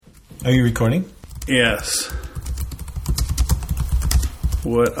Are you recording? Yes.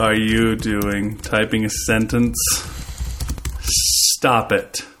 What are you doing? Typing a sentence? Stop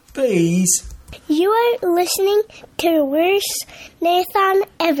it. Please. You are listening to the worst Nathan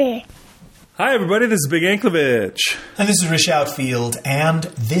ever. Hi, everybody. This is Big Anklevich. And this is Rich Outfield, and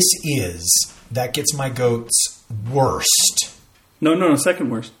this is That Gets My Goats Worst. No,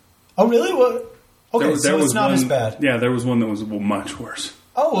 second worst. Oh, really? What? Okay, There so was it's not one, as bad. Yeah, there was one that was much worse.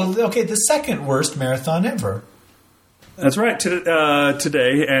 Oh, well, okay, the second worst marathon ever. That's right.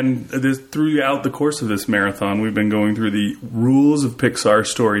 Today, and throughout the course of this marathon, we've been going through the rules of Pixar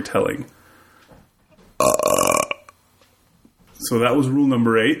storytelling. So that was rule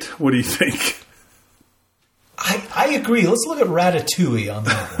number 8. What do you think? I agree. Let's look at Ratatouille on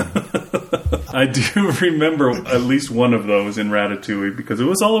that one. I do remember at least one of those in Ratatouille because it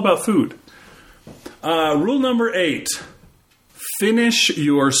was all about food. Rule number 8. Finish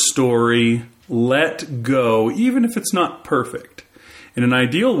your story. Let go, even if it's not perfect. In an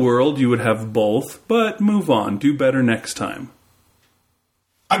ideal world, you would have both, but move on. Do better next time.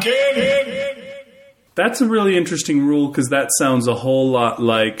 Again! That's a really interesting rule because that sounds a whole lot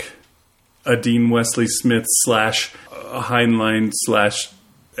like a Dean Wesley Smith / Heinlein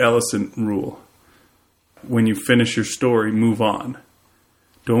 / Ellison rule. When you finish your story, move on.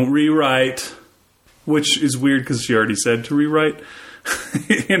 Don't rewrite, which is weird because she already said to rewrite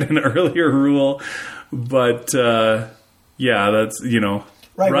in an earlier rule. But, yeah, that's,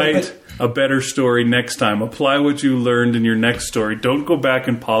 write a better story next time. Apply what you learned in your next story. Don't go back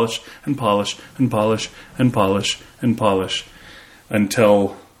and polish and polish and polish and polish and polish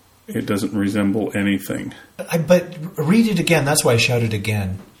until it doesn't resemble anything. But read it again. That's why I shouted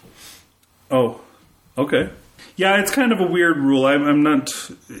again. Oh, okay. Yeah, it's kind of a weird rule. I'm not...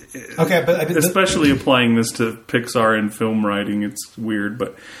 Okay, but... especially applying this to Pixar and film writing, it's weird.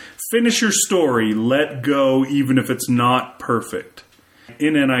 But finish your story. Let go, even if it's not perfect.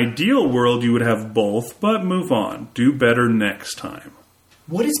 In an ideal world, you would have both, but move on. Do better next time.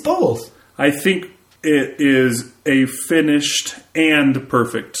 What is both? I think it is a finished and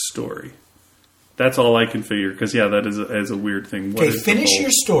perfect story. That's all I can figure, because, yeah, that is a weird thing. Okay, finish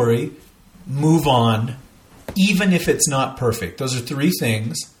your story, move on, even if it's not perfect. Those are 3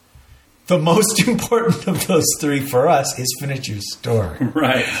 things. The most important of those 3 for us is finish your story.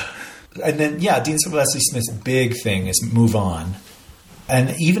 Right. And then, yeah, Dean Wesley Smith's big thing is move on.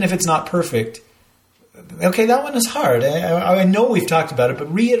 And even if it's not perfect, okay, that one is hard. I know we've talked about it,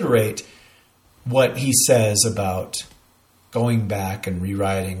 but reiterate what he says about going back and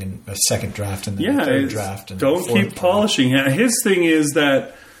rewriting and a second draft and then a third draft. And don't keep polishing. His thing is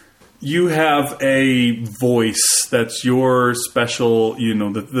that you have a voice that's your special,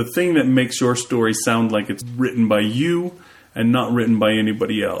 the thing that makes your story sound like it's written by you and not written by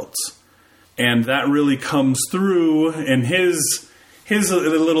anybody else. And that really comes through. And his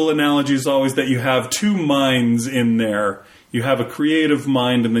little analogy is always that you have 2 minds in there. You have a creative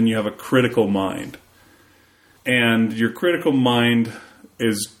mind and then you have a critical mind. And your critical mind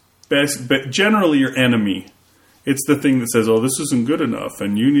is best, but generally your enemy. It's the thing that says, oh, this isn't good enough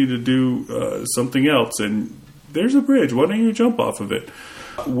and you need to do something else. And there's a bridge. Why don't you jump off of it?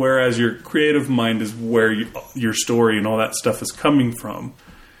 Whereas your creative mind is where your story and all that stuff is coming from.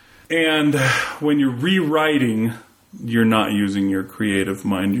 And when you're rewriting, you're not using your creative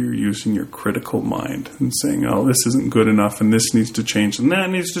mind. You're using your critical mind and saying, oh, this isn't good enough and this needs to change and that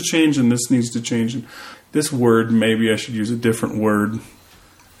needs to change and this needs to change. And this word, maybe I should use a different word,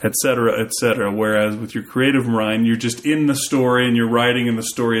 etc., etc. Whereas with your creative mind, you're just in the story and you're writing and the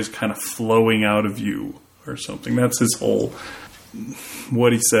story is kind of flowing out of you or something. That's his whole,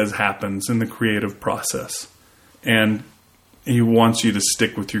 what he says happens in the creative process. And he wants you to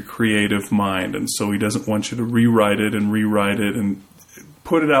stick with your creative mind. And so he doesn't want you to rewrite it and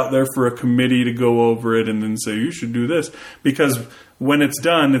put it out there for a committee to go over it and then say, you should do this. Because when it's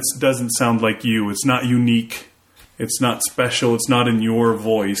done, it doesn't sound like you. It's not unique. It's not special. It's not in your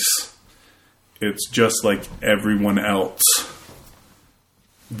voice. It's just like everyone else.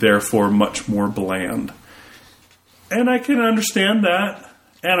 Therefore, much more bland. And I can understand that.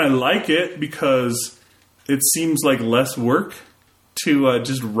 And I like it because it seems like less work to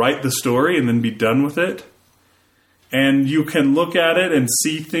just write the story and then be done with it. And you can look at it and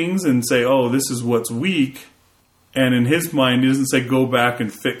see things and say, oh, this is what's weak. And in his mind, he doesn't say, go back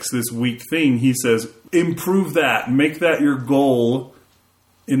and fix this weak thing. He says, improve that. Make that your goal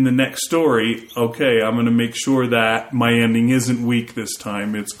in the next story. Okay, I'm going to make sure that my ending isn't weak this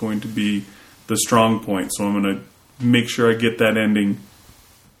time. It's going to be the strong point. So I'm going to make sure I get that ending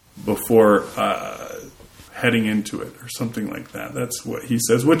before heading into it or something like that. That's what he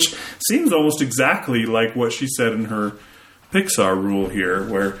says, which seems almost exactly like what she said in her Pixar rule here,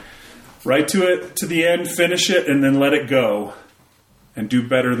 where write to it to the end, finish it, and then let it go and do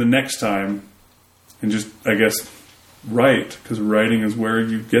better the next time. And just, I guess, write, because writing is where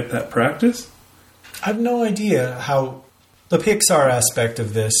you get that practice. I have no idea how the Pixar aspect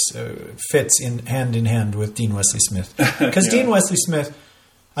of this fits in hand with Dean Wesley Smith. Because Dean Wesley Smith,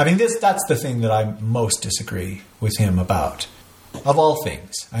 I mean, that's the thing that I most disagree with him about, of all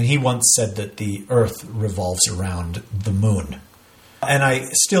things. And he once said that the Earth revolves around the moon. And I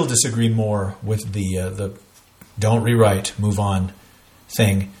still disagree more with the don't rewrite, move on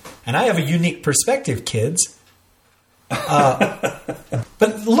thing. And I have a unique perspective, kids. But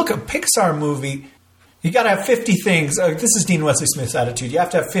look, a Pixar movie, you got to have 50 things. This is Dean Wesley Smith's attitude. You have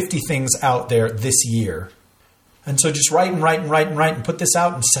to have 50 things out there this year. And so just write and put this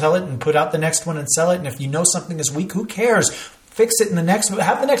out and sell it and put out the next one and sell it. And if you know something is weak, who cares? Fix it in the next one.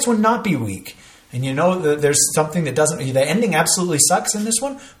 Have the next one not be weak. And you know that there's something that doesn't... The ending absolutely sucks in this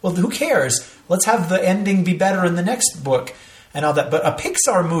one. Well, who cares? Let's have the ending be better in the next book and all that. But a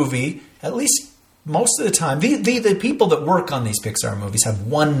Pixar movie, at least most of the time, the people that work on these Pixar movies have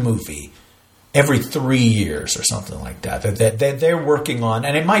one movie every 3 years or something like that they're working on.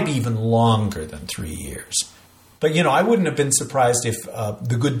 And it might be even longer than 3 years. But, you know, I wouldn't have been surprised if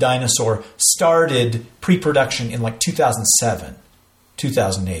The Good Dinosaur started pre-production in like 2007,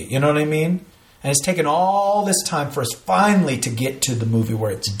 2008. You know what I mean? And it's taken all this time for us finally to get to the movie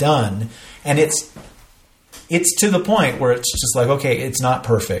where it's done. And it's to the point where it's just like, okay, it's not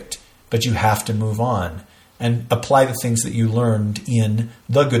perfect, but you have to move on and apply the things that you learned in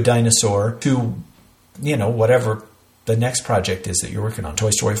The Good Dinosaur to, you know, whatever the next project is that you're working on,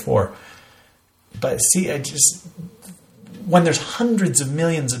 Toy Story 4. But see, when there's hundreds of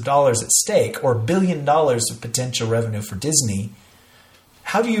millions of dollars at stake or $1 billion of potential revenue for Disney,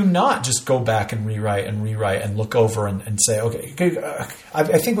 how do you not just go back and rewrite and look over and say, okay,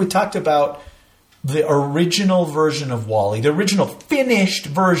 I think we talked about the original version of WALL-E, the original finished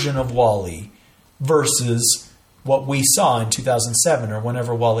version of WALL-E versus what we saw in 2007 or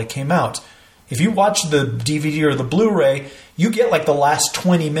whenever WALL-E came out. If you watch the DVD or the Blu-ray, you get like the last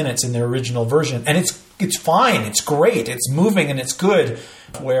 20 minutes in their original version. And it's fine. It's great. It's moving and it's good.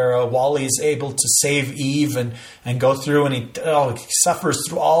 Where WALL-E is able to save Eve and go through and he suffers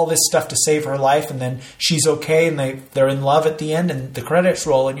through all this stuff to save her life. And then she's okay and they're in love at the end and the credits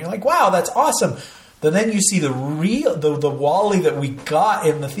roll. And you're like, wow, that's awesome. But then you see the WALL-E that we got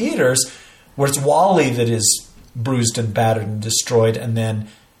in the theaters where it's WALL-E that is bruised and battered and destroyed. And then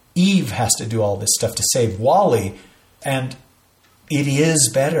Eve has to do all this stuff to save WALL-E, and it is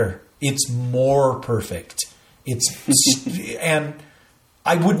better. It's more perfect. And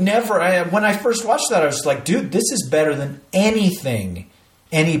I would never... when I first watched that, I was like, dude, this is better than anything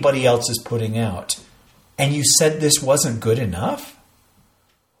anybody else is putting out. And you said this wasn't good enough?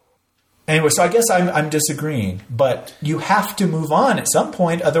 Anyway, so I guess I'm disagreeing, but you have to move on at some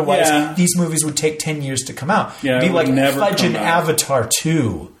point. Otherwise, these movies would take 10 years to come out. Yeah, it'd be like fudging Avatar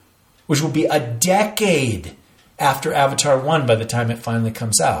 2, which will be a decade after Avatar 1 by the time it finally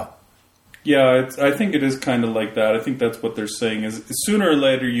comes out. Yeah, I think it is kind of like that. I think that's what they're saying is sooner or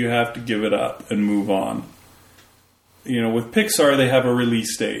later you have to give it up and move on. You know, with Pixar, they have a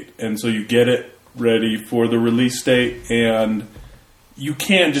release date, and so you get it ready for the release date, and you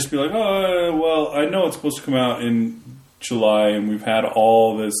can't just be like, oh, well, I know it's supposed to come out in July, and we've had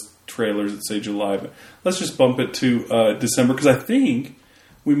all this trailers that say July, but let's just bump it to December, because I think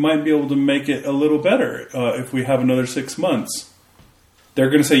we might be able to make it a little better if we have another 6 months. They're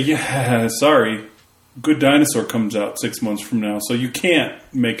going to say, yeah, sorry, Good Dinosaur comes out 6 months from now, so you can't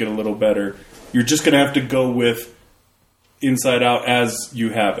make it a little better. You're just going to have to go with Inside Out as you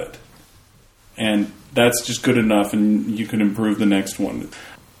have it. And that's just good enough, and you can improve the next one.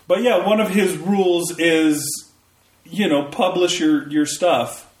 But yeah, one of his rules is, you know, publish your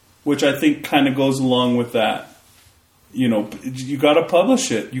stuff, which I think kind of goes along with that. You know, you got to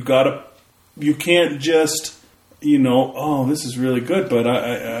publish it. You can't just, you know, oh, this is really good, but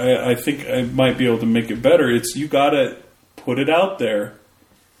I think I might be able to make it better. You got to put it out there.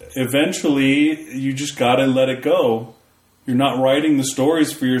 Eventually, you just got to let it go. You're not writing the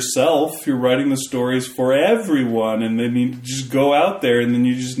stories for yourself. You're writing the stories for everyone, and they need to just go out there, and then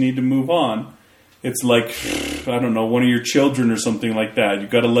you just need to move on. It's like, I don't know, one of your children or something like that. You've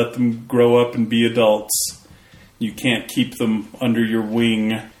got to let them grow up and be adults. You can't keep them under your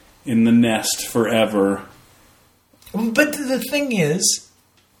wing in the nest forever. But the thing is,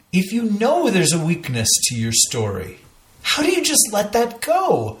 if you know there's a weakness to your story, how do you just let that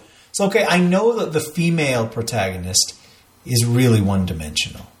go? So, okay, I know that the female protagonist is really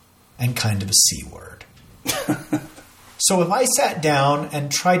one-dimensional and kind of a C word. So if I sat down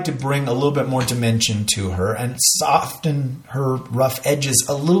and tried to bring a little bit more dimension to her and soften her rough edges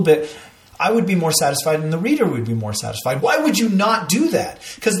a little bit, I would be more satisfied and the reader would be more satisfied. Why would you not do that?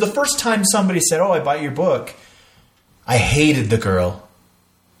 Because the first time somebody said, I bought your book, I hated the girl.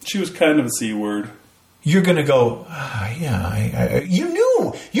 She was kind of a C word. You're going to go, you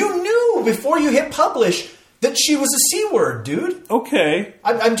knew before you hit publish that she was a C word, dude. Okay.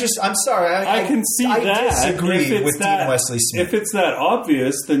 I'm sorry. I can see that. I disagree with Dean Wesley Smith. If it's that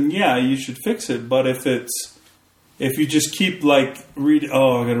obvious, then yeah, you should fix it. But if you just keep let me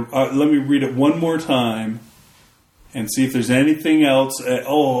read it one more time and see if there's anything else.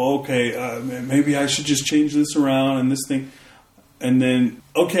 Maybe I should just change this around and this thing. And then,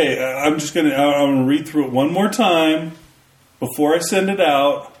 I'm gonna read through it one more time before I send it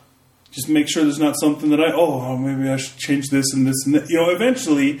out. Just make sure there's not something that maybe I should change this and this and that.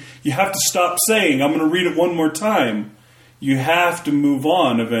 Eventually you have to stop saying, I'm going to read it one more time. You have to move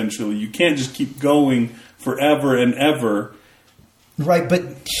on eventually. You can't just keep going forever and ever. Right, but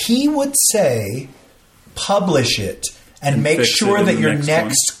he would say, publish it and make sure that your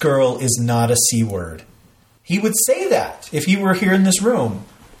next girl is not a C word. He would say that if he were here in this room.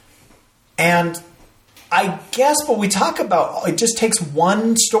 And I guess what we talk about, it just takes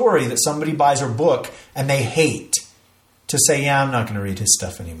one story that somebody buys her book and they hate to say, I'm not going to read his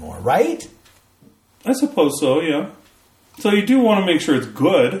stuff anymore, right? I suppose so, yeah. So you do want to make sure it's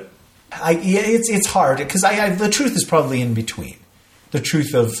good. It's hard because the truth is probably in between. The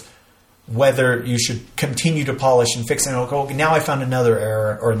truth of whether you should continue to polish and fix it. Okay, now I found another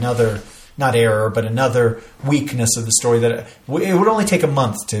error or another weakness of the story that it would only take a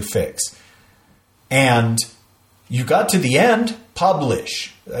month to fix. And you got to the end,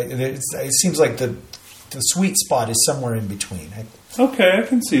 publish. It seems like the sweet spot is somewhere in between. Okay, I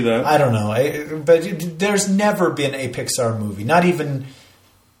can see that. I don't know. But there's never been a Pixar movie, not even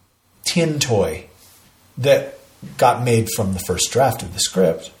Tin Toy, that got made from the first draft of the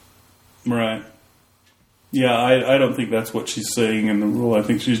script. Right. Yeah, I don't think that's what she's saying in the rule. I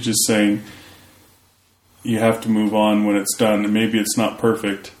think she's just saying you have to move on when it's done. And maybe it's not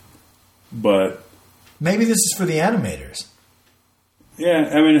perfect, but... Maybe this is for the animators. Yeah,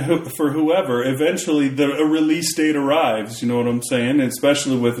 I mean, for whoever, eventually a release date arrives, you know what I'm saying? And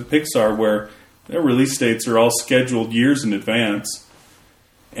especially with Pixar, where their release dates are all scheduled years in advance.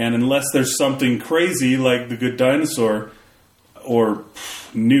 And unless there's something crazy like The Good Dinosaur or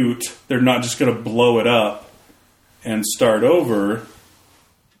Newt, they're not just going to blow it up and start over,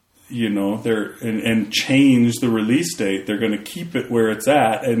 and change the release date. They're going to keep it where it's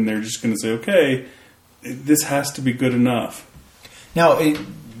at, and they're just going to say, okay, this has to be good enough. Now,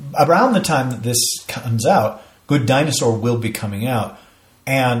 around the time that this comes out, Good Dinosaur will be coming out.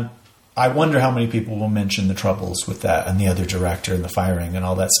 And I wonder how many people will mention the troubles with that and the other director and the firing and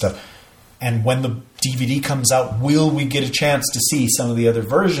all that stuff. And when the DVD comes out, will we get a chance to see some of the other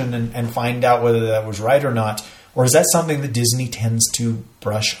version and find out whether that was right or not? Or is that something that Disney tends to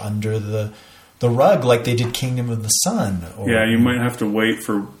brush under the rug like they did Kingdom of the Sun? Yeah, you might have to wait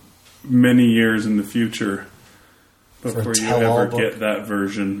for many years in the future before you ever get that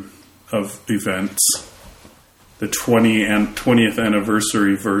version of events. The 20th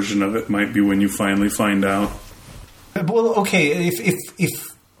anniversary version of it might be when you finally find out. Well, okay,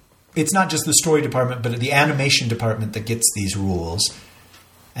 if it's not just the story department, but the animation department that gets these rules,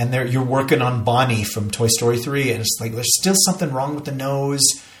 and you're working on Bonnie from Toy Story 3, and it's like there's still something wrong with the nose.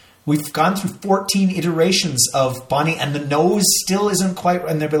 We've gone through 14 iterations of Bonnie, and the nose still isn't quite...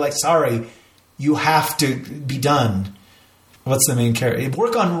 And they'll be like, sorry, you have to be done. What's the main character?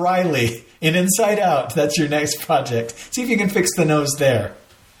 Work on Riley in Inside Out. That's your next project. See if you can fix the nose there.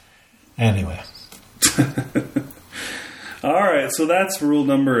 Anyway. All right, so that's rule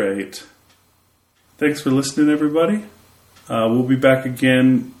number 8. Thanks for listening, everybody. We'll be back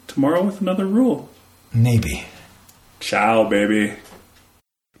again tomorrow with another rule. Maybe. Ciao, baby.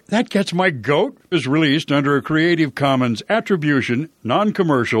 That Gets My Goat is released under a Creative Commons Attribution,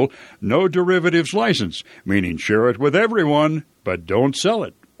 Non-Commercial, No Derivatives license, meaning share it with everyone, but don't sell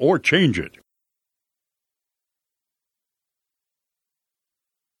it or change it.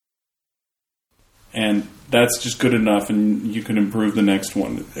 And that's just good enough, and you can improve the next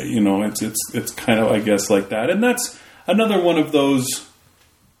one. It's kind of, I guess, like that. And that's another one of those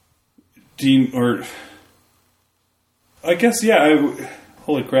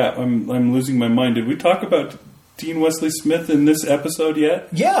holy crap, I'm losing my mind. Did we talk about Dean Wesley Smith in this episode yet?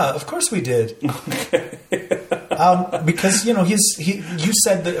 Yeah, of course we did. Okay. Because you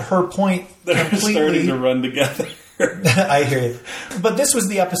said that her point They're completely starting to run together. I hear you. But this was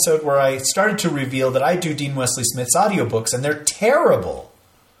the episode where I started to reveal that I do Dean Wesley Smith's audiobooks, and they're terrible.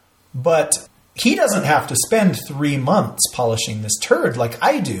 But he doesn't have to spend 3 months polishing this turd like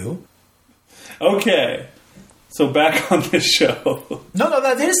I do. Okay. So back on this show. No,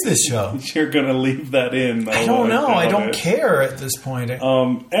 that is this show. You're going to leave that in. I don't know. I don't care at this point.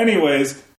 Anyways,